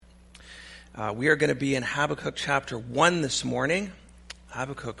We are going to be in Habakkuk chapter 1 this morning.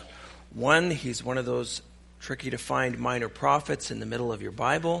 Habakkuk 1, he's one of those tricky to find minor prophets in the middle of your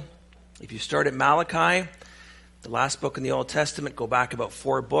Bible. If you start at Malachi, the last book in the Old Testament, go back about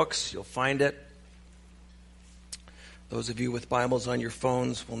 4 books, you'll find it. Those of you with Bibles on your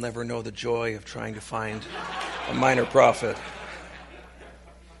phones will never know the joy of trying to find a minor prophet.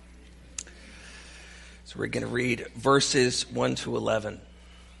 So we're going to read verses 1 to 11.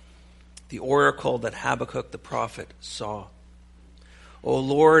 The oracle that Habakkuk the prophet saw. O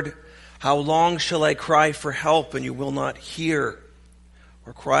Lord, how long shall I cry for help and you will not hear,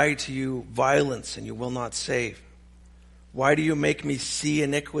 or cry to you violence and you will not save? Why do you make me see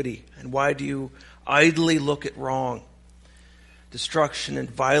iniquity, and why do you idly look at wrong? Destruction and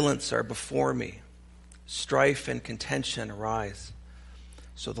violence are before me. Strife and contention arise.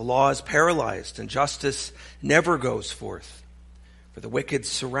 So the law is paralyzed, and justice never goes forth. For the wicked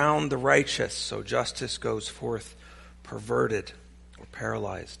surround the righteous, so justice goes forth perverted or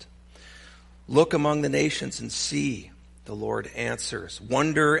paralyzed. Look among the nations and see, the Lord answers.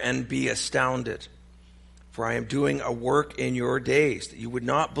 Wonder and be astounded. For I am doing a work in your days that you would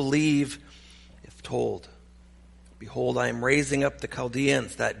not believe if told. Behold, I am raising up the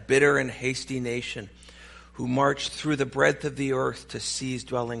Chaldeans, that bitter and hasty nation, who march through the breadth of the earth to seize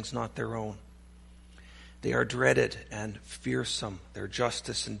dwellings not their own. They are dreaded and fearsome. Their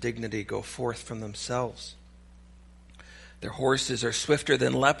justice and dignity go forth from themselves. Their horses are swifter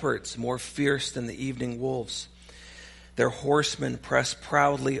than leopards, more fierce than the evening wolves. Their horsemen press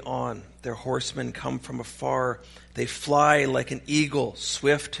proudly on. Their horsemen come from afar. They fly like an eagle,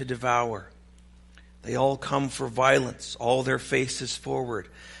 swift to devour. They all come for violence, all their faces forward.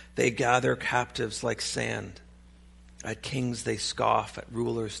 They gather captives like sand. At kings they scoff, at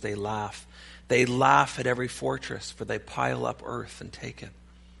rulers they laugh. They laugh at every fortress, for they pile up earth and take it.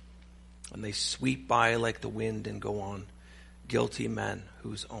 And they sweep by like the wind and go on, guilty men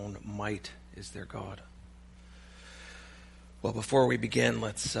whose own might is their God. Well, before we begin,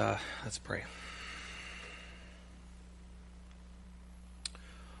 let's pray.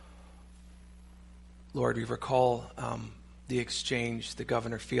 Lord, we recall the exchange that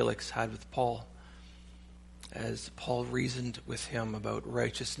Governor Felix had with Paul, as Paul reasoned with him about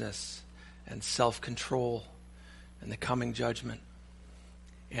righteousness and self-control and the coming judgment.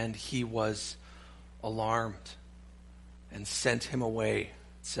 And he was alarmed and sent him away, it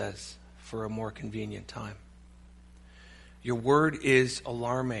says, for a more convenient time. Your word is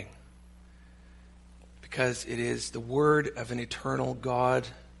alarming because it is the word of an eternal God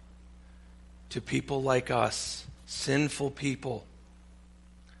to people like us, sinful people.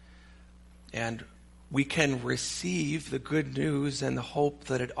 And we can receive the good news and the hope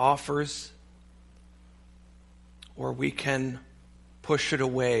that it offers, or we can push it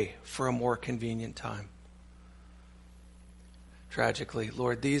away for a more convenient time. Tragically,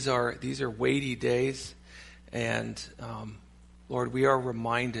 Lord, these are weighty days, and Lord, we are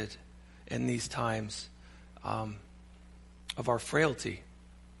reminded in these times of our frailty.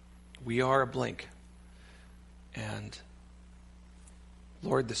 We are a blink. And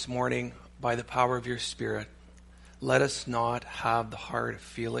Lord, this morning, by the power of your Spirit, let us not have the heart of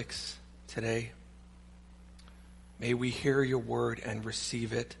Felix today. May we hear your word and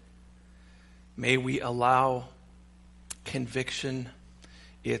receive it. May we allow conviction,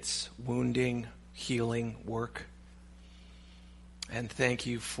 its wounding, healing work. And thank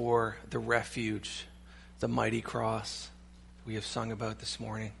you for the refuge, the mighty cross we have sung about this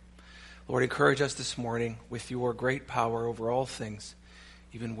morning. Lord, encourage us this morning with your great power over all things,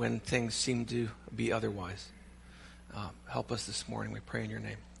 even when things seem to be otherwise. Help us this morning, we pray in your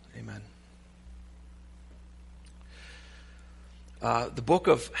name. Amen. The book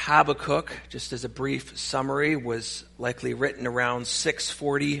of Habakkuk, just as a brief summary, was likely written around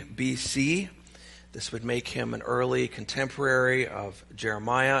 640 BC. This would make him an early contemporary of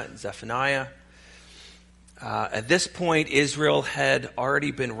Jeremiah and Zephaniah. At this point, Israel had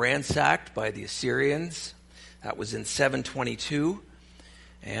already been ransacked by the Assyrians. That was in 722.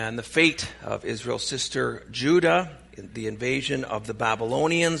 And the fate of Israel's sister Judah, the invasion of the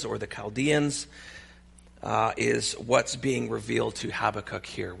Babylonians or the Chaldeans, is what's being revealed to Habakkuk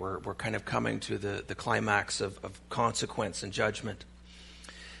here. We're kind of coming to the climax of consequence and judgment.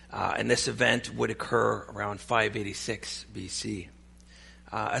 And this event would occur around 586 BC.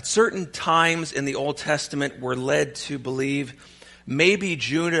 At certain times in the Old Testament, we're led to believe maybe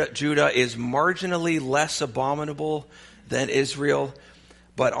Judah is marginally less abominable than Israel,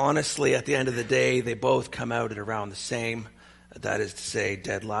 but honestly, at the end of the day, they both come out at around the same. That is to say,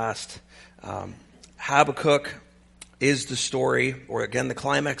 dead last. Habakkuk is the story, or again, the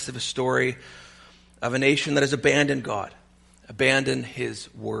climax of a story of a nation that has abandoned God, abandoned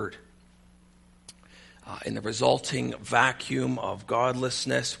his word. In the resulting vacuum of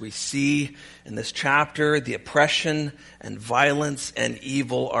godlessness, we see in this chapter the oppression and violence and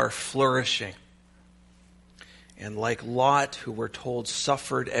evil are flourishing. And like Lot, who we're told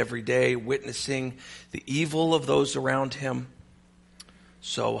suffered every day, witnessing the evil of those around him,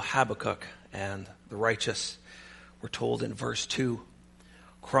 so Habakkuk and the righteous, we're told in verse 2,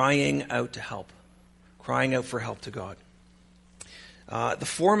 crying out to help, crying out for help to God. The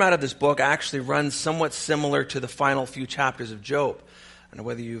format of this book actually runs somewhat similar to the final few chapters of Job. I don't know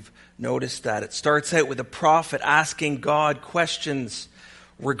whether you've noticed that. It starts out with a prophet asking God questions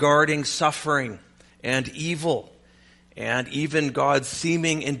regarding suffering and evil, and even God's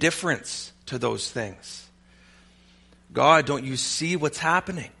seeming indifference to those things. God, don't you see what's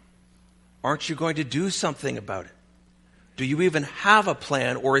happening? Aren't you going to do something about it? Do you even have a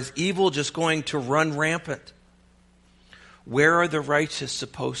plan, or is evil just going to run rampant? Where are the righteous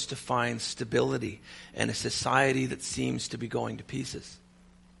supposed to find stability in a society that seems to be going to pieces?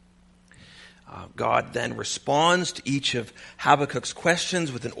 God then responds to each of Habakkuk's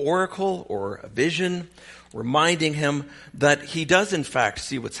questions with an oracle or a vision, reminding him that he does in fact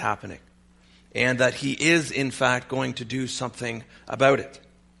see what's happening, and that he is in fact going to do something about it.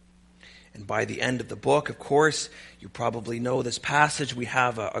 And by the end of the book, of course, you probably know this passage, we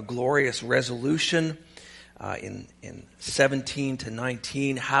have a glorious resolution in 17 to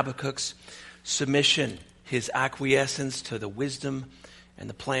 19, Habakkuk's submission, his acquiescence to the wisdom and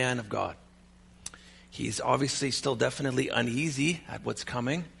the plan of God. He's obviously still definitely uneasy at what's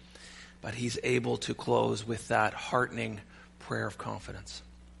coming, but he's able to close with that heartening prayer of confidence.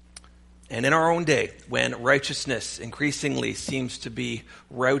 And in our own day, when righteousness increasingly seems to be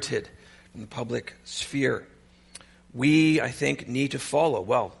routed in the public sphere, we, I think, need to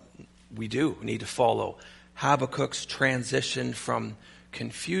follow, we do need to follow Habakkuk's transition from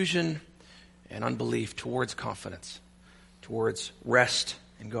confusion and unbelief towards confidence, towards rest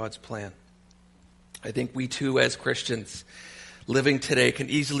in God's plan. I think we too, as Christians living today, can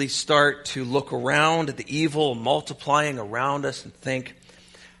easily start to look around at the evil multiplying around us and think,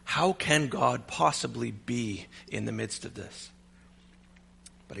 how can God possibly be in the midst of this?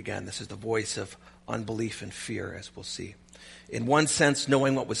 But again, this is the voice of unbelief and fear, as we'll see. In one sense,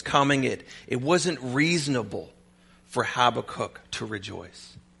 knowing what was coming, it wasn't reasonable for Habakkuk to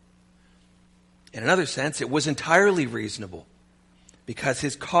rejoice. In another sense, it was entirely reasonable, because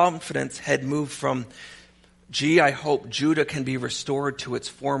his confidence had moved from, I hope Judah can be restored to its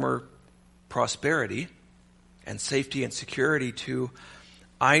former prosperity and safety and security, to,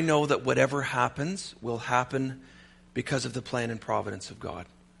 I know that whatever happens will happen because of the plan and providence of God,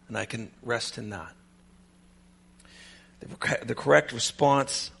 and I can rest in that. The correct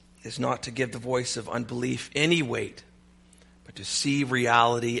response is not to give the voice of unbelief any weight, but to see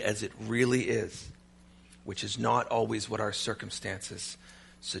reality as it really is, which is not always what our circumstances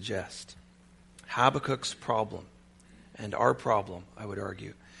suggest. Habakkuk's problem, and our problem, I would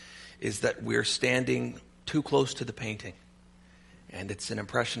argue, is that we're standing too close to the painting, and it's an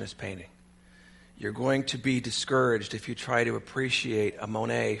impressionist painting. You're going to be discouraged if you try to appreciate a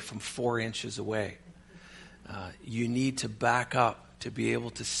Monet from 4 inches away. You need to back up to be able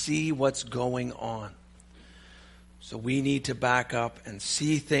to see what's going on. So we need to back up and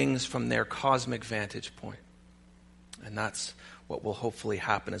see things from their cosmic vantage point. And that's what will hopefully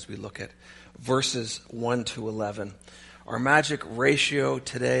happen as we look at verses 1 to 11. Our magic ratio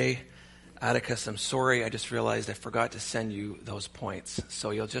today, Atticus, I'm sorry, I just realized I forgot to send you those points. So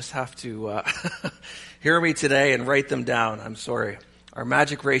you'll just have to hear me today and write them down. I'm sorry. Our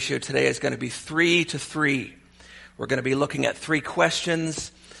magic ratio today is going to be 3 to 3. We're going to be looking at 3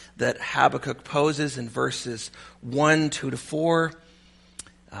 questions that Habakkuk poses in verses 1, 2 to 4.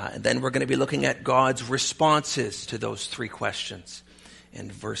 And then we're going to be looking at God's responses to those 3 questions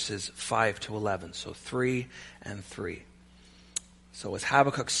in verses 5 to 11. So 3 and 3. So as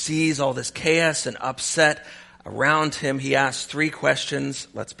Habakkuk sees all this chaos and upset around him, he asks 3 questions.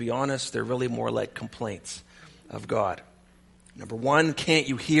 Let's be honest, they're really more like complaints of God. Number 1, can't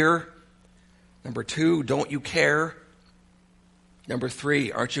you hear? Number 2, don't you care? Number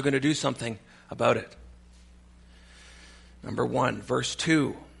 3, aren't you going to do something about it? Number 1, verse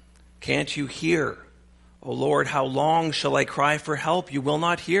 2, can't you hear? O Lord, how long shall I cry for help? You will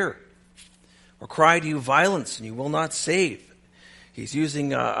not hear. Or cry to you violence, and you will not save. He's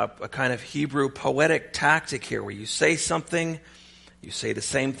using a kind of Hebrew poetic tactic here, where you say something, you say the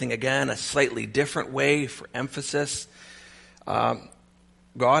same thing again, a slightly different way for emphasis.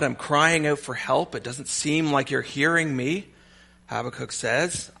 God, I'm crying out for help. It doesn't seem like you're hearing me. Habakkuk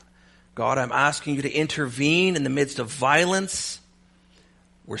says, God, I'm asking you to intervene in the midst of violence.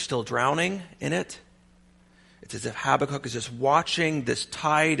 We're still drowning in it. It's as if Habakkuk is just watching this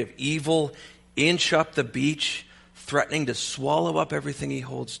tide of evil inch up the beach, threatening to swallow up everything he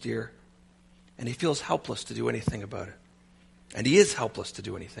holds dear. And he feels helpless to do anything about it. And he is helpless to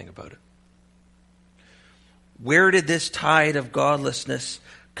do anything about it. Where did this tide of godlessness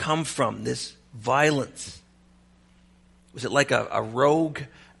come from, this violence? Was it like a rogue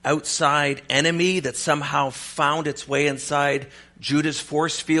outside enemy that somehow found its way inside Judah's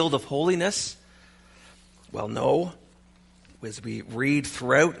force field of holiness? Well, no. As we read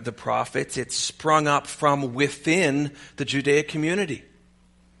throughout the prophets, it sprung up from within the Judaic community,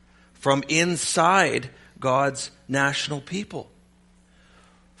 from inside God's national people,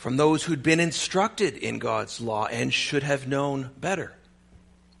 from those who'd been instructed in God's law and should have known better.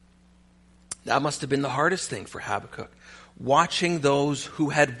 That must have been the hardest thing for Habakkuk, watching those who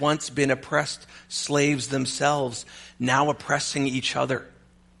had once been oppressed slaves themselves, now oppressing each other.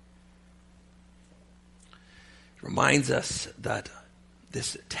 It reminds us that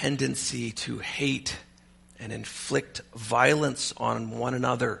this tendency to hate and inflict violence on one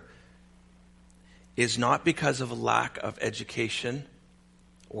another is not because of a lack of education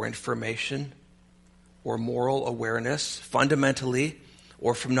or information or moral awareness, fundamentally,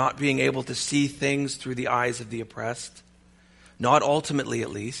 or from not being able to see things through the eyes of the oppressed. Not ultimately, at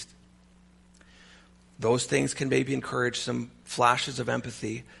least. Those things can maybe encourage some flashes of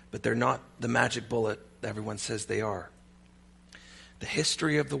empathy, but they're not the magic bullet everyone says they are. The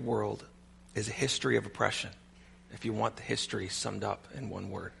history of the world is a history of oppression, if you want the history summed up in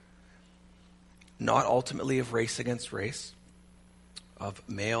one word. Not ultimately of race against race, of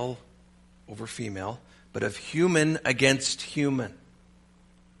male over female, but of human against human.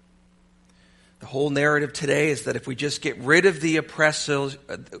 The whole narrative today is that if we just get rid of the oppressors,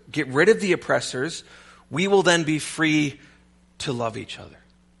 we will then be free to love each other.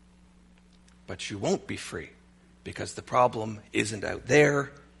 But you won't be free, because the problem isn't out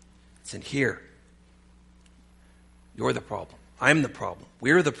there, it's in here. You're the problem. I'm the problem.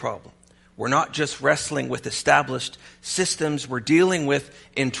 We're the problem. We're not just wrestling with established systems, we're dealing with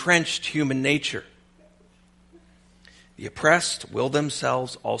entrenched human nature. The oppressed will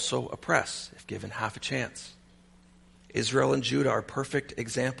themselves also oppress, if given half a chance. Israel and Judah are perfect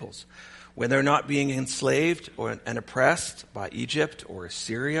examples. When they're not being enslaved and oppressed by Egypt or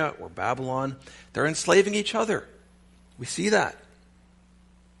Assyria or Babylon, they're enslaving each other. We see that.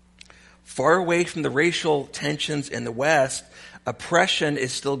 Far away from the racial tensions in the West, oppression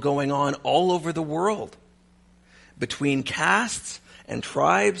is still going on all over the world. Between castes and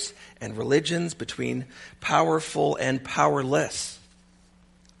tribes and religions, between powerful and powerless.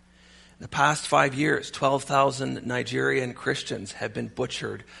 In the past 5 years, 12,000 Nigerian Christians have been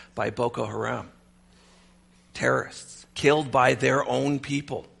butchered by Boko Haram. Terrorists, killed by their own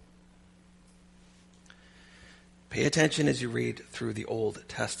people. Pay attention as you read through the Old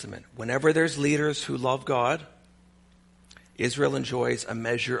Testament. Whenever there's leaders who love God, Israel enjoys a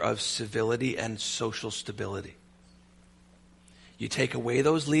measure of civility and social stability. You take away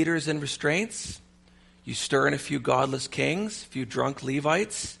those leaders and restraints, you stir in a few godless kings, a few drunk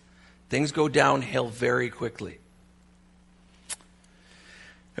Levites, things go downhill very quickly.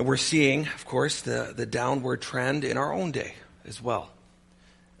 And we're seeing, of course, the downward trend in our own day as well.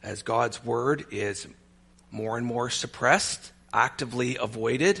 As God's word is more and more suppressed, actively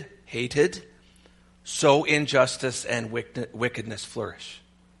avoided, hated, so injustice and wickedness flourish.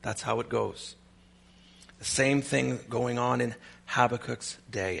 That's how it goes. The same thing going on in Habakkuk's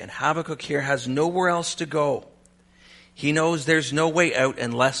day. And Habakkuk here has nowhere else to go. He knows there's no way out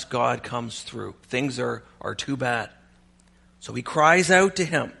unless God comes through. Things are too bad. So he cries out to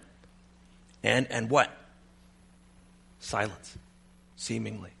him. And what? Silence,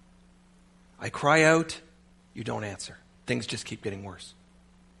 seemingly. I cry out, you don't answer. Things just keep getting worse.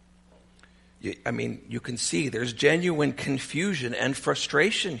 You can see there's genuine confusion and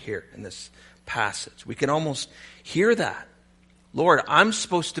frustration here in this passage. We can almost hear that. Lord, I'm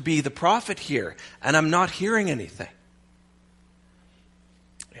supposed to be the prophet here, and I'm not hearing anything.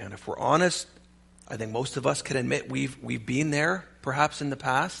 And if we're honest, I think most of us can admit we've been there, perhaps in the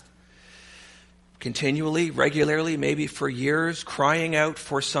past, continually, regularly, maybe for years, crying out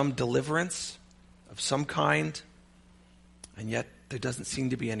for some deliverance of some kind, and yet there doesn't seem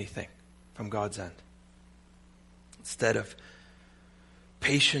to be anything from God's end. Instead of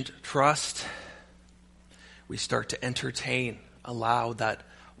patient trust, we start to entertain, allow that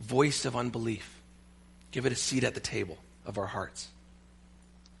voice of unbelief, give it a seat at the table of our hearts.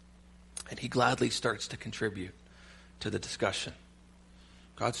 And he gladly starts to contribute to the discussion.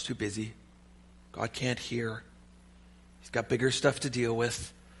 God's too busy. God can't hear. He's got bigger stuff to deal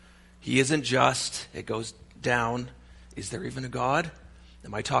with. He isn't just. It goes down. Is there even a God?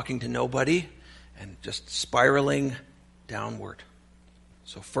 Am I talking to nobody? And just spiraling downward.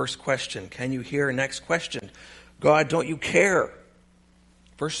 So first question, can you hear? Next question, God, don't you care?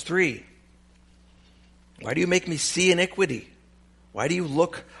 Verse 3, why do you make me see iniquity? Why do you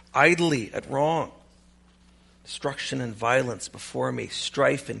look idly at wrong? Destruction and violence before me,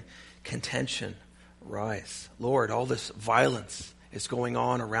 strife and contention rise. Lord, all this violence is going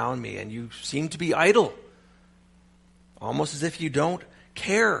on around me, and you seem to be idle, almost as if you don't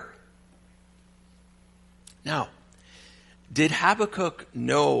care. Now, did Habakkuk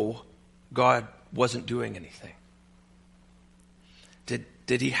know God wasn't doing anything?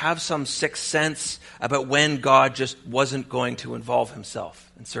 Did he have some sixth sense about when God just wasn't going to involve himself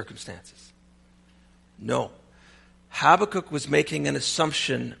in circumstances? No. Habakkuk was making an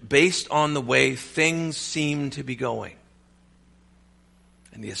assumption based on the way things seemed to be going.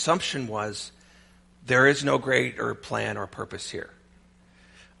 And the assumption was, there is no greater plan or purpose here.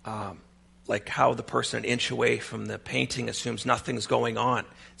 Like how the person an inch away from the painting assumes nothing's going on.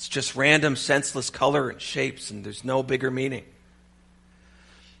 It's just random, senseless color and shapes, and there's no bigger meaning.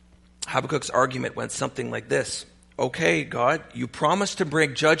 Habakkuk's argument went something like this. Okay, God, you promised to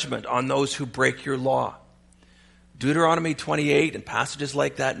bring judgment on those who break your law. Deuteronomy 28 and passages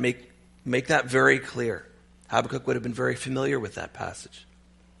like that make that very clear. Habakkuk would have been very familiar with that passage.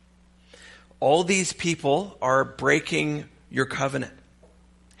 All these people are breaking your covenant,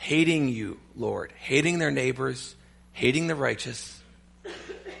 hating you, Lord, hating their neighbors, hating the righteous.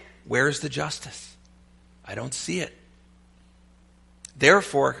 Where's the justice? I don't see it.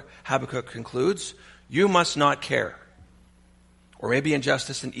 Therefore, Habakkuk concludes, you must not care. Or maybe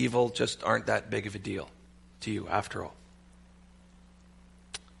injustice and evil just aren't that big of a deal to you after all.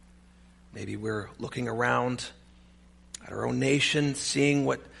 Maybe we're looking around at our own nation, seeing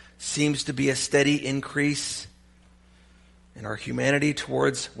what seems to be a steady increase in our humanity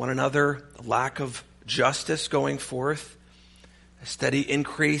towards one another, a lack of justice going forth, a steady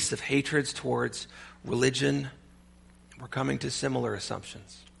increase of hatreds towards religion. We're coming to similar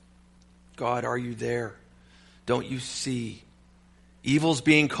assumptions. God, are you there? Don't you see? Evil's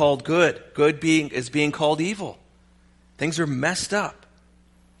being called good. Good is being called evil. Things are messed up.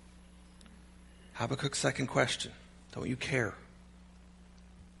 Habakkuk's second question, don't you care?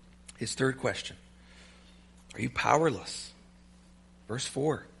 His third question, are you powerless? Verse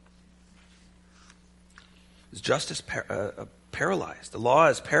 4. Is justice paralyzed? The law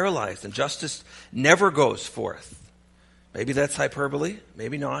is paralyzed and justice never goes forth. Maybe that's hyperbole,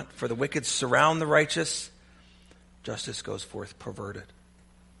 maybe not. For the wicked surround the righteous, justice goes forth perverted.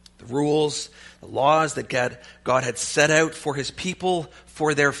 The rules, the laws that God had set out for his people,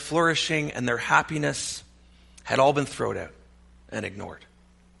 for their flourishing and their happiness, had all been thrown out and ignored.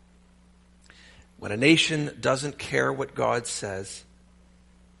 When a nation doesn't care what God says,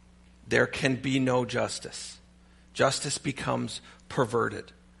 there can be no justice. Justice becomes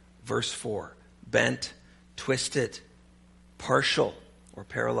perverted. Verse 4, bent, twisted, partial, or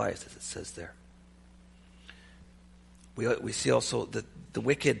paralyzed, as it says there. We see also that the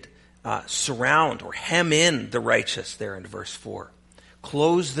wicked surround or hem in the righteous there in verse 4.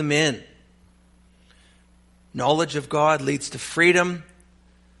 Close them in. Knowledge of God leads to freedom.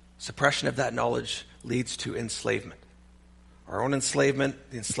 Suppression of that knowledge leads to enslavement. Our own enslavement,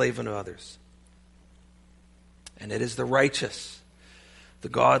 the enslavement of others. And it is the righteous, the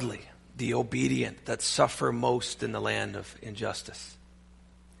godly, the obedient that suffer most in the land of injustice.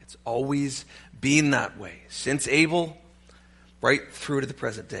 It's always been that way since Abel right through to the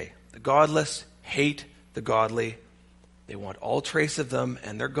present day. The godless hate the godly. They want all trace of them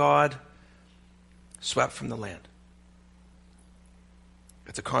and their God swept from the land.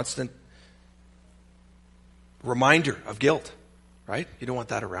 It's a constant reminder of guilt, right? You don't want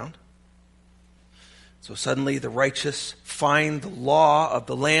that around. So suddenly the righteous find the law of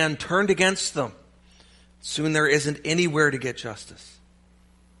the land turned against them. Soon there isn't anywhere to get justice.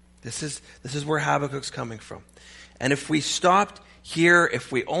 This is where Habakkuk's coming from. And if we stopped here,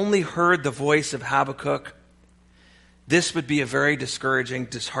 if we only heard the voice of Habakkuk, this would be a very discouraging,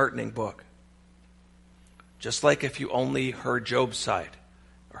 disheartening book. Just like if you only heard Job's side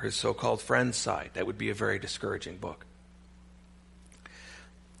or his so-called friend's side, that would be a very discouraging book.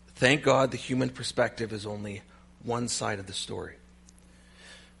 Thank God the human perspective is only one side of the story.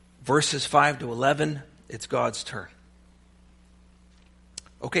 Verses 5 to 11, it's God's turn.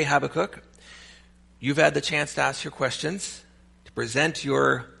 Okay, Habakkuk, you've had the chance to ask your questions, to present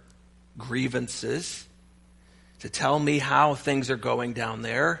your grievances, to tell me how things are going down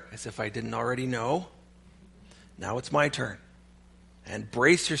there, as if I didn't already know. Now it's my turn. And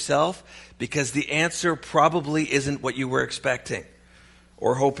brace yourself, because the answer probably isn't what you were expecting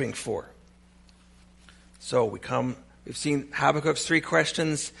or hoping for. So we've seen Habakkuk's 3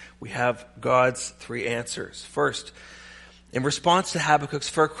 questions. We have God's 3 answers. First, in response to Habakkuk's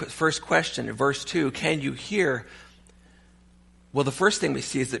first question, in verse 2, can you hear? Well, the first thing we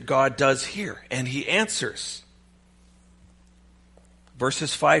see is that God does hear, and he answers.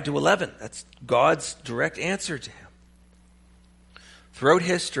 Verses 5 to 11, that's God's direct answer to him. Throughout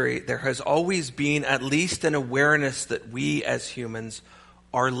history, there has always been at least an awareness that we as humans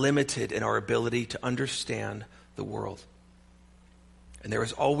are limited in our ability to understand the world. And there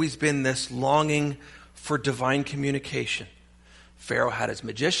has always been this longing for divine communication. Pharaoh had his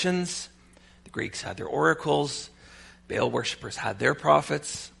magicians, the Greeks had their oracles, Baal worshippers had their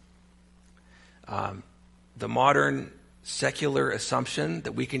prophets. The modern secular assumption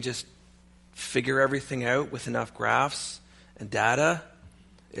that we can just figure everything out with enough graphs and data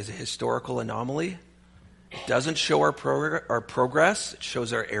is a historical anomaly. It doesn't show our progress, it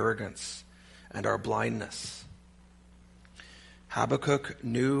shows our arrogance and our blindness. Habakkuk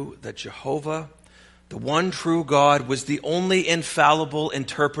knew that Jehovah, the one true God, was the only infallible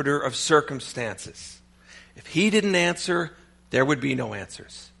interpreter of circumstances. If he didn't answer, there would be no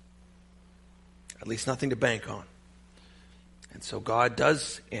answers. At least nothing to bank on. And so God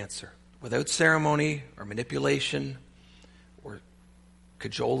does answer without ceremony or manipulation or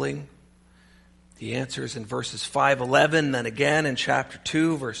cajoling. He answers in verses 5-11, then again in chapter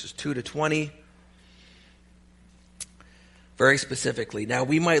 2, verses 2 to 20. Very specifically. Now,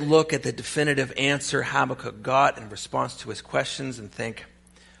 we might look at the definitive answer Habakkuk got in response to his questions and think,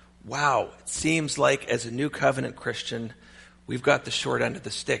 wow, it seems like as a new covenant Christian, we've got the short end of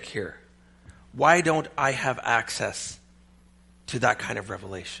the stick here. Why don't I have access to that kind of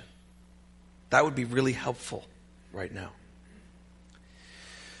revelation? That would be really helpful right now.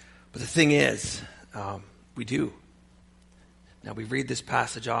 But the thing is, we do. Now, we read this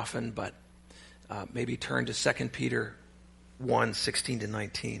passage often, but maybe turn to 2 Peter 1, 16 to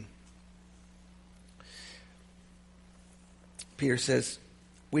 19. Peter says,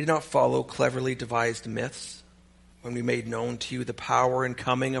 we did not follow cleverly devised myths when we made known to you the power and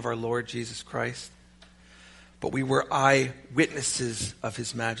coming of our Lord Jesus Christ, but we were eyewitnesses of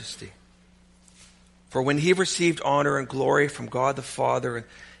his majesty. For when he received honor and glory from God the Father,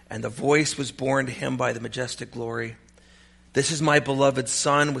 and the voice was borne to him by the majestic glory, this is my beloved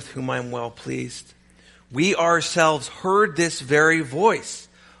Son with whom I am well pleased. We ourselves heard this very voice,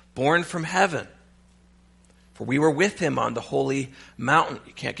 born from heaven. For we were with him on the holy mountain.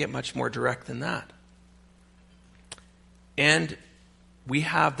 You can't get much more direct than that. And we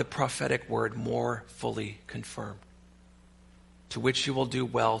have the prophetic word more fully confirmed, to which you will do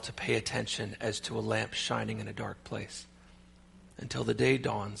well to pay attention as to a lamp shining in a dark place, until the day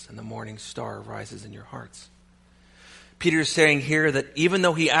dawns and the morning star rises in your hearts. Peter is saying here that even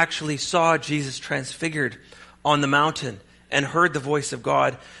though he actually saw Jesus transfigured on the mountain and heard the voice of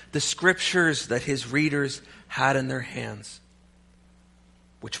God, the scriptures that his readers had in their hands,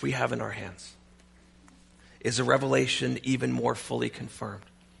 which we have in our hands, is a revelation even more fully confirmed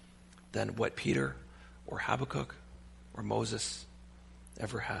than what Peter or Habakkuk or Moses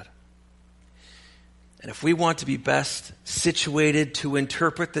ever had. And if we want to be best situated to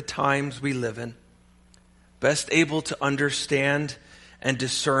interpret the times we live in, best able to understand and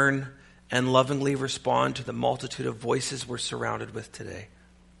discern and lovingly respond to the multitude of voices we're surrounded with today,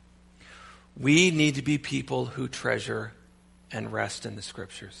 we need to be people who treasure and rest in the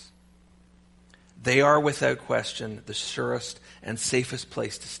Scriptures. They are, without question, the surest and safest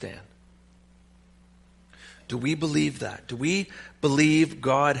place to stand. Do we believe that? Do we believe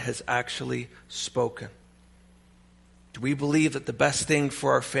God has actually spoken? Do we believe that the best thing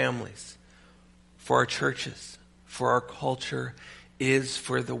for our families, for our churches, for our culture, is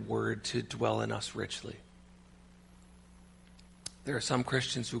for the Word to dwell in us richly? There are some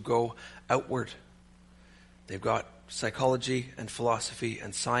Christians who go outward. They've got psychology and philosophy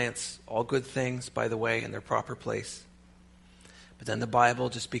and science, all good things, by the way, in their proper place. But then the Bible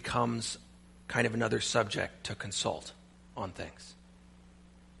just becomes kind of another subject to consult on things.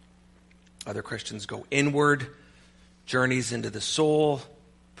 Other Christians go inward, journeys into the soul,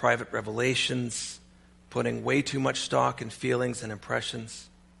 private revelations, putting way too much stock in feelings and impressions.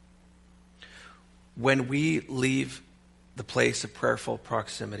 When we leave the place of prayerful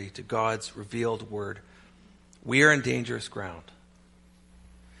proximity to God's revealed word, we are in dangerous ground.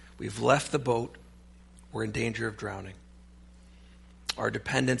 We've left the boat. We're in danger of drowning. Our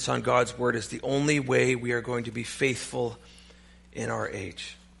dependence on God's word is the only way we are going to be faithful in our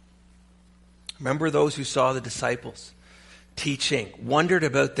age. Remember those who saw the disciples teaching, wondered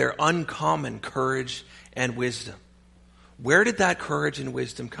about their uncommon courage and wisdom. Where did that courage and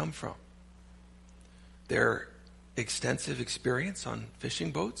wisdom come from? Their extensive experience on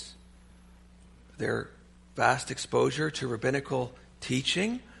fishing boats? Their vast exposure to rabbinical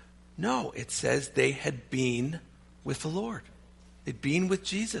teaching? No, it says they had been with the Lord. They'd been with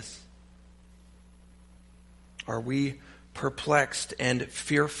Jesus. Are we perplexed and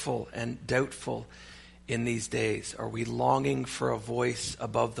fearful and doubtful in these days? Are we longing for a voice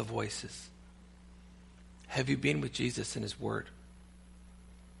above the voices? Have you been with Jesus in his word?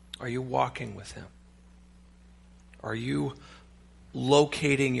 Are you walking with him? Are you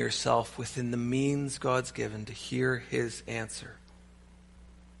locating yourself within the means God's given to hear his answer?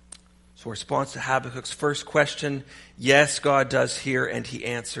 So in response to Habakkuk's first question, yes, God does hear and he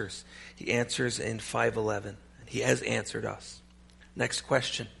answers. He answers in 5:11. He has answered us. Next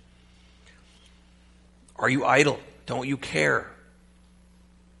question. Are you idle? Don't you care?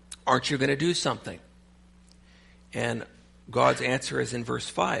 Aren't you going to do something? And God's answer is in verse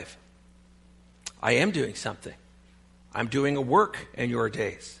 5. I am doing something. I'm doing a work in your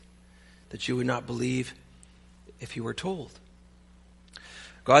days that you would not believe if you were told.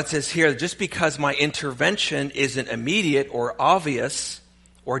 God says here, just because my intervention isn't immediate or obvious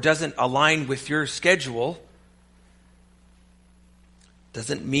or doesn't align with your schedule,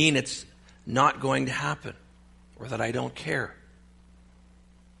 doesn't mean it's not going to happen or that I don't care.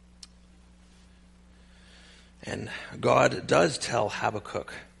 And God does tell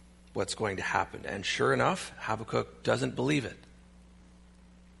Habakkuk what's going to happen. And sure enough, Habakkuk doesn't believe it.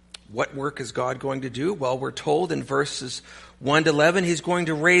 What work is God going to do? Well, we're told in verses 1 to 11, he's going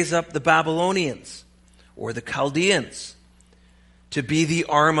to raise up the Babylonians or the Chaldeans to be the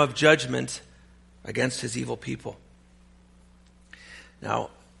arm of judgment against his evil people. Now,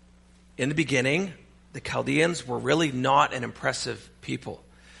 in the beginning, the Chaldeans were really not an impressive people.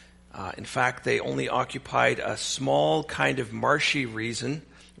 In fact, they only occupied a small kind of marshy region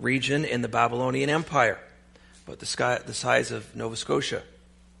in the Babylonian Empire, about the size of Nova Scotia.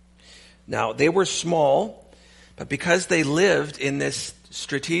 Now, they were small, but because they lived in this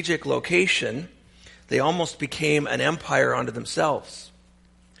strategic location, they almost became an empire unto themselves.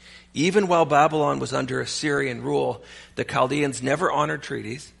 Even while Babylon was under Assyrian rule, the Chaldeans never honored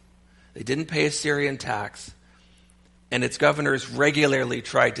treaties. They didn't pay Assyrian tax. And its governors regularly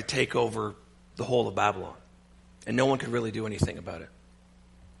tried to take over the whole of Babylon. And no one could really do anything about it.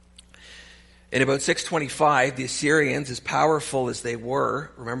 In about 625, the Assyrians, as powerful as they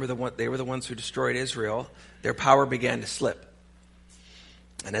were, remember they were the ones who destroyed Israel, their power began to slip.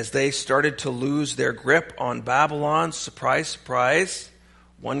 And as they started to lose their grip on Babylon, surprise, surprise,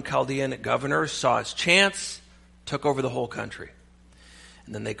 one Chaldean governor saw his chance, took over the whole country.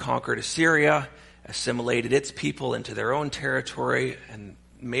 And then they conquered Assyria, assimilated its people into their own territory, and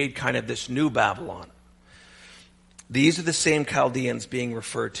made kind of this new Babylon. These are the same Chaldeans being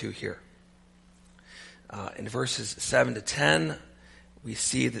referred to here. In verses 7 to 10, we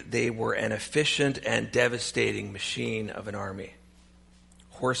see that they were an efficient and devastating machine of an army.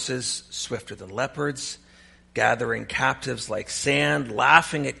 Horses swifter than leopards, gathering captives like sand,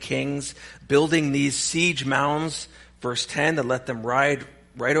 laughing at kings, building these siege mounds, verse 10, that let them ride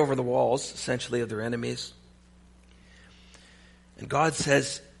right over the walls, essentially, of their enemies. And God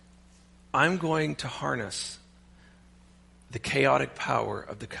says, I'm going to harness the chaotic power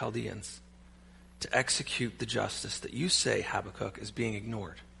of the Chaldeans to execute the justice that you say, Habakkuk, is being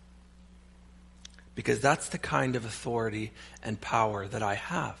ignored. Because that's the kind of authority and power that I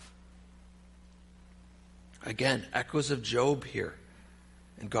have. Again, echoes of Job here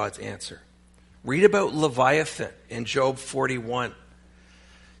in God's answer. Read about Leviathan in Job 41.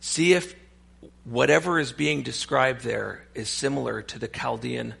 See if whatever is being described there is similar to the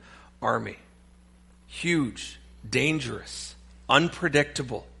Chaldean army. Huge, dangerous,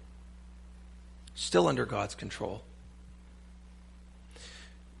 unpredictable, still under God's control.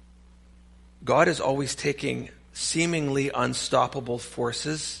 God is always taking seemingly unstoppable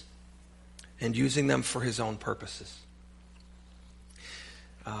forces and using them for his own purposes.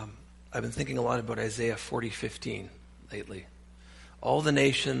 I've been thinking a lot about Isaiah 40:15 lately. All the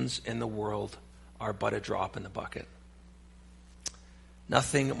nations in the world are but a drop in the bucket.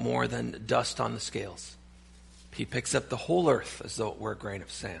 Nothing more than dust on the scales. He picks up the whole earth as though it were a grain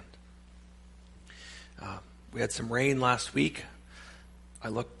of sand. We had some rain last week. I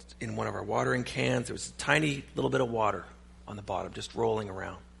looked in one of our watering cans. There was a tiny little bit of water on the bottom, just rolling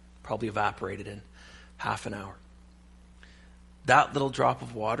around. Probably evaporated in half an hour. that little drop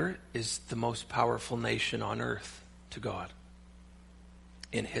of water is the most powerful nation on earth to God.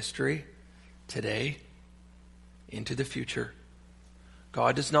 In history, today, into the future,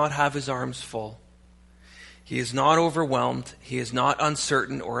 God does not have his arms full. He is not overwhelmed. He is not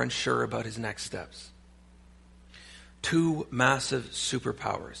uncertain or unsure about his next steps. Two massive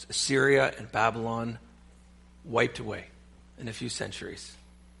superpowers, Assyria and Babylon, wiped away in a few centuries.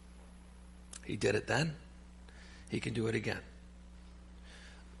 He did it then. He can do it again.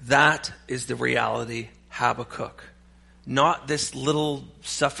 That is the reality Habakkuk. Not this little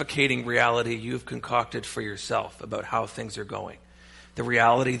suffocating reality you've concocted for yourself about how things are going. The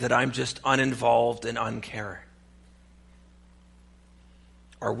reality that I'm just uninvolved and uncaring.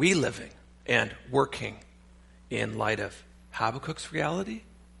 Are we living and working in light of Habakkuk's reality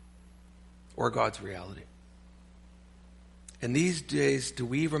or God's reality? In these days, do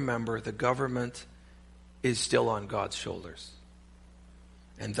we remember the government is still on God's shoulders?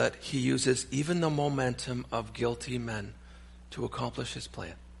 And that he uses even the momentum of guilty men to accomplish his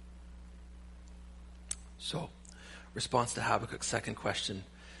plan. So, response to Habakkuk's second question.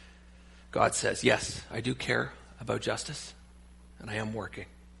 God says, yes, I do care about justice, and I am working,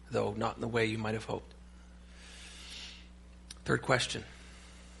 though not in the way you might have hoped. Third question.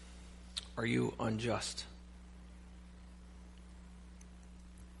 Are you unjust?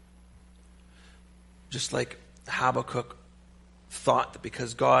 Just like Habakkuk thought that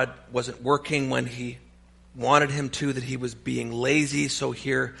because God wasn't working when he wanted him to, that he was being lazy. So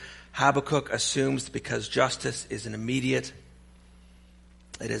here Habakkuk assumes that because justice isn't immediate,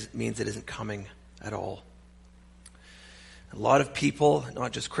 it means it isn't coming at all. A lot of people,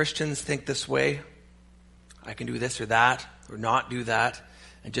 not just Christians, think this way. I can do this or that, or not do that,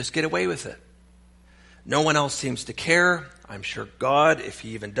 and just get away with it. No one else seems to care. I'm sure God, if he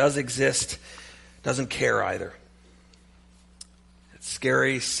even does exist, doesn't care either. It's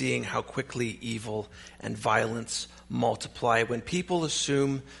scary seeing how quickly evil and violence multiply when people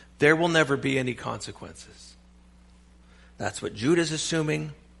assume there will never be any consequences. That's what Judah's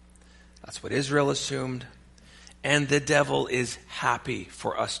assuming. That's what Israel assumed. And the devil is happy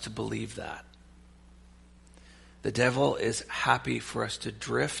for us to believe that. The devil is happy for us to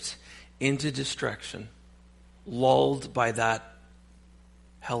drift into distraction, lulled by that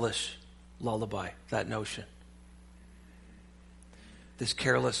hellish lullaby, that notion. This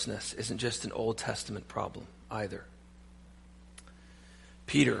carelessness isn't just an Old Testament problem either.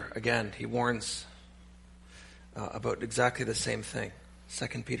 Peter, again, he warns about exactly the same thing.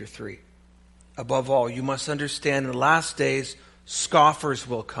 2 Peter 3. Above all, you must understand in the last days, scoffers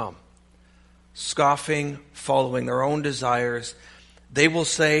will come. Scoffing, following their own desires. They will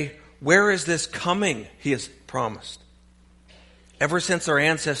say, where is this coming he has promised? Ever since our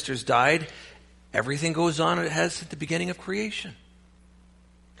ancestors died, everything goes on as it has at the beginning of creation.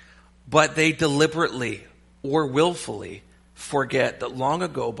 But they deliberately or willfully forget that long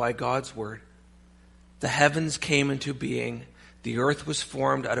ago, by God's word, the heavens came into being, the earth was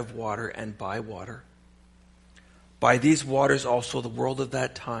formed out of water and by water. By these waters also the world of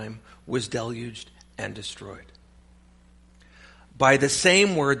that time was deluged and destroyed. By the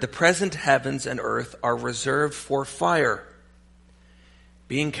same word, the present heavens and earth are reserved for fire,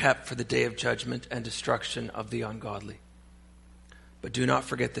 being kept for the day of judgment and destruction of the ungodly. But do not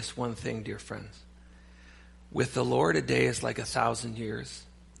forget this one thing, dear friends. With the Lord, a day is like 1,000 years,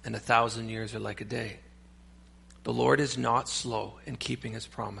 and 1,000 years are like a day. The Lord is not slow in keeping his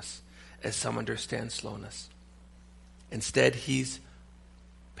promise, as some understand slowness. Instead, he's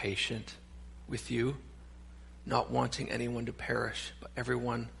patient with you, not wanting anyone to perish, but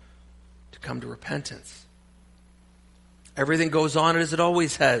everyone to come to repentance. Everything goes on as it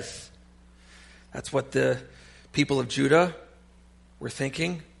always has. That's what the people of Judah were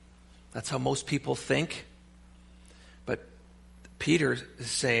thinking. That's how most people think. But Peter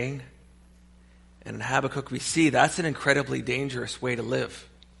is saying, and in Habakkuk we see, that's an incredibly dangerous way to live.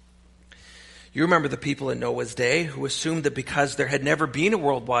 You remember the people in Noah's day who assumed that because there had never been a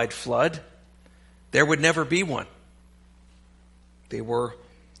worldwide flood, there would never be one. They were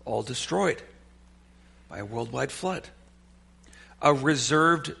all destroyed by a worldwide flood. A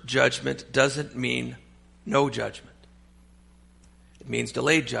reserved judgment doesn't mean no judgment. It means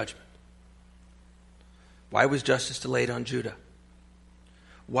delayed judgment. Why was justice delayed on Judah?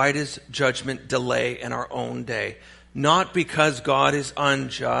 Why does judgment delay in our own day? Not because God is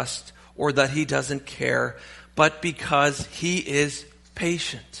unjust or that he doesn't care, but because he is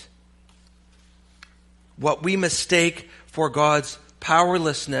patient. What we mistake for God's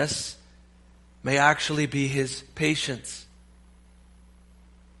powerlessness may actually be his patience.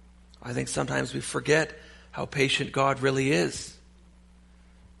 I think sometimes we forget how patient God really is.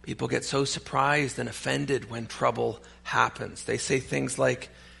 People get so surprised and offended when trouble happens. They say things like,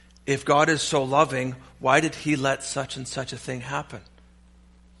 if God is so loving, why did he let such and such a thing happen?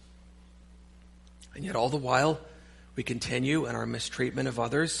 And yet all the while, we continue in our mistreatment of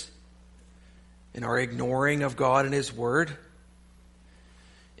others, in our ignoring of God and his word,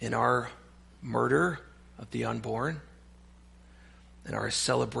 in our murder of the unborn, in our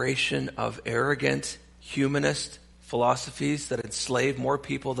celebration of arrogant humanist philosophies that enslaved more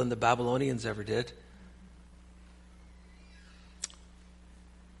people than the Babylonians ever did.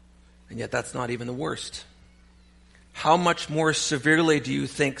 And yet that's not even the worst. How much more severely do you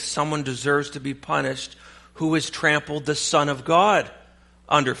think someone deserves to be punished who has trampled the Son of God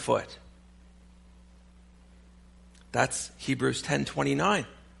underfoot? That's Hebrews 10:29.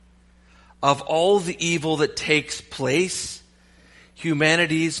 Of all the evil that takes place,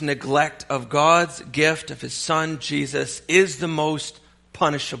 humanity's neglect of God's gift of his Son, Jesus, is the most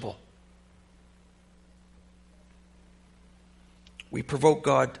punishable. We provoke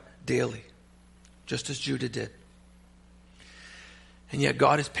God daily, just as Judah did. And yet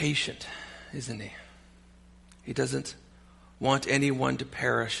God is patient, isn't he? He doesn't want anyone to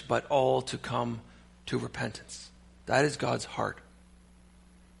perish, but all to come to repentance. That is God's heart.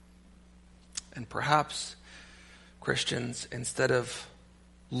 And perhaps Christians, instead of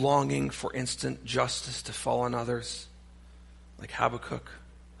longing for instant justice to fall on others, like Habakkuk,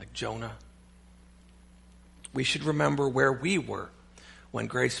 like Jonah, we should remember where we were when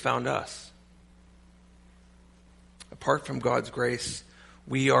grace found us. Apart from God's grace,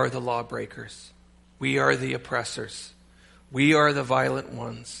 we are the lawbreakers. We are the oppressors. We are the violent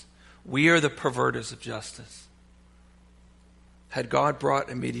ones. We are the perverters of justice. Had God brought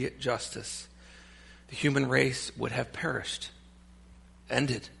immediate justice, the human race would have perished,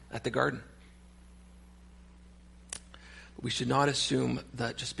 ended at the garden. We should not assume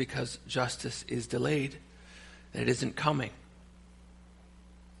that just because justice is delayed, that it isn't coming.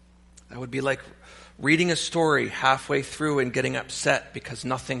 That would be like reading a story halfway through and getting upset because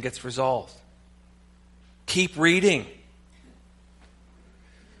nothing gets resolved. Keep reading.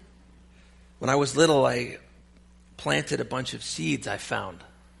 When I was little, I planted a bunch of seeds I found,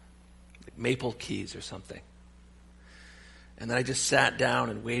 like maple keys or something. And then I just sat down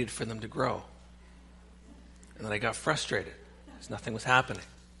and waited for them to grow. And then I got frustrated because nothing was happening.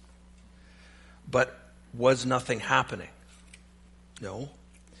 But was nothing happening? No.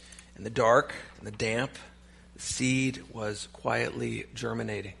 In the dark, in the damp, the seed was quietly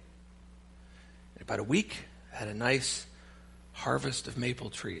germinating. In about a week, I had a nice harvest of maple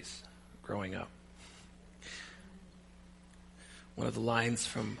trees growing up. One of the lines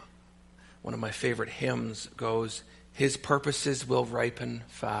from one of my favorite hymns goes, "His purposes will ripen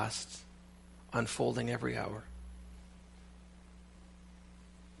fast, unfolding every hour."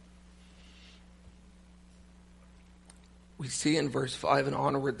 We see in verse 5 and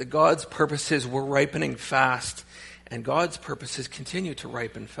onward that God's purposes were ripening fast, and God's purposes continue to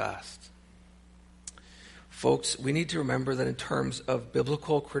ripen fast. Folks, we need to remember that in terms of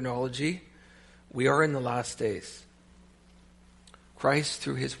biblical chronology, we are in the last days. Christ,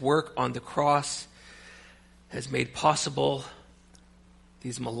 through his work on the cross, has made possible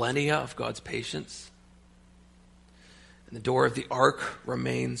these millennia of God's patience. And the door of the ark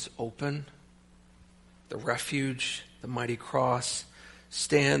remains open. The refuge, the mighty cross,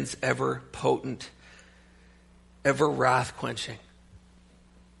 stands ever potent, ever wrath-quenching.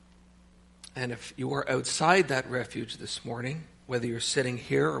 And if you are outside that refuge this morning, whether you're sitting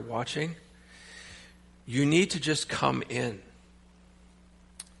here or watching, you need to just come in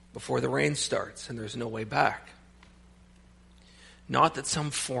before the rain starts and there's no way back. Not that some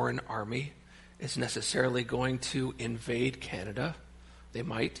foreign army is necessarily going to invade Canada. They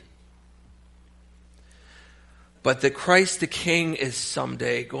might. But that Christ the King is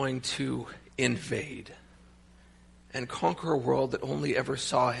someday going to invade and conquer a world that only ever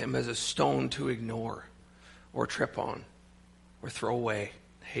saw him as a stone to ignore or trip on or throw away,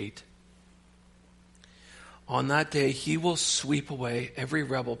 hate. On that day, he will sweep away every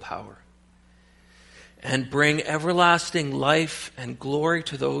rebel power and bring everlasting life and glory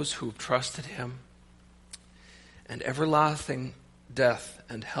to those who have trusted him, and everlasting death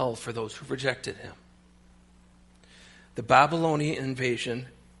and hell for those who rejected him. The Babylonian invasion,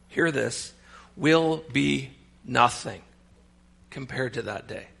 hear this, will be nothing compared to that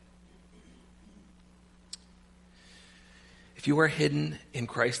day. If you are hidden in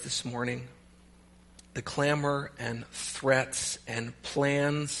Christ this morning, the clamor and threats and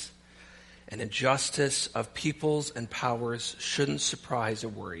plans and injustice of peoples and powers shouldn't surprise or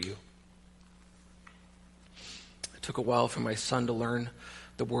worry you. It took a while for my son to learn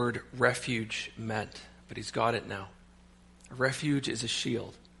the word refuge meant, but he's got it now. A refuge is a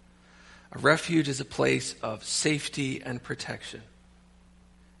shield. A refuge is a place of safety and protection.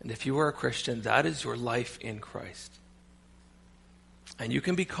 And if you are a Christian, that is your life in Christ. And you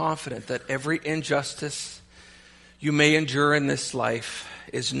can be confident that every injustice you may endure in this life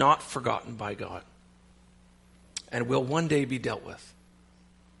is not forgotten by God and will one day be dealt with.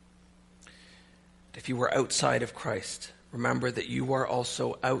 If you are outside of Christ, remember that you are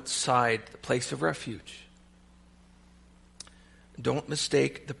also outside the place of refuge. Don't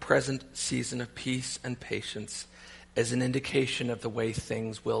mistake the present season of peace and patience as an indication of the way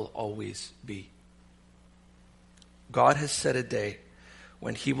things will always be. God has set a day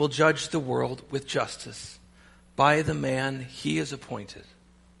when he will judge the world with justice by the man he has appointed.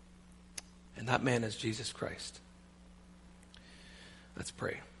 And that man is Jesus Christ. Let's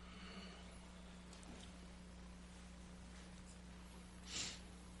pray.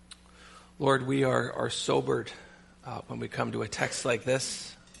 Lord, we are sobered when we come to a text like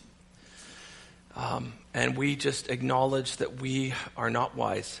this. And we just acknowledge that we are not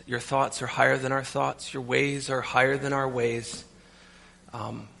wise. Your thoughts are higher than our thoughts. Your ways are higher than our ways.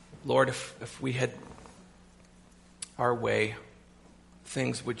 Lord, if we had our way,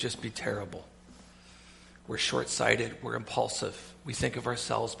 things would just be terrible. We're short-sighted. We're impulsive. We think of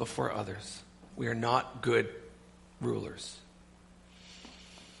ourselves before others. We are not good rulers.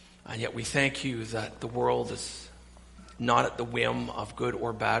 And yet we thank you that the world is not at the whim of good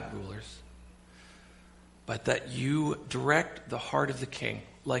or bad rulers, but that you direct the heart of the king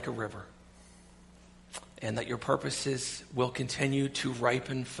like a river, and that your purposes will continue to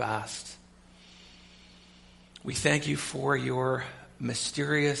ripen fast. We thank you for your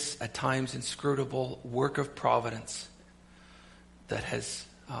mysterious, at times inscrutable work of providence that has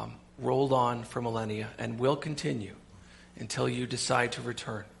rolled on for millennia and will continue until you decide to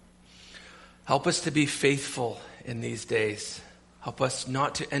return. Help us to be faithful in these days. Help us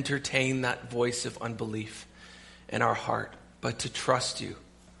not to entertain that voice of unbelief in our heart, but to trust you,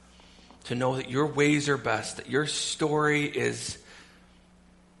 to know that your ways are best, that your story is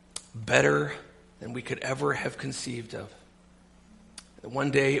better than we could ever have conceived of. That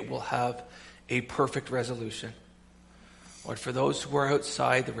one day it will have a perfect resolution. Lord, for those who are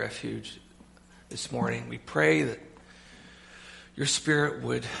outside the refuge this morning, we pray that your Spirit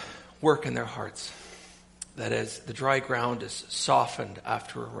would work in their hearts, that as the dry ground is softened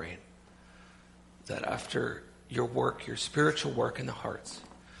after a rain, that after your work, your spiritual work in the hearts,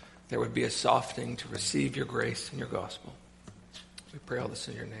 there would be a softening to receive your grace and your gospel. We pray all this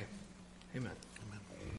in your name. Amen.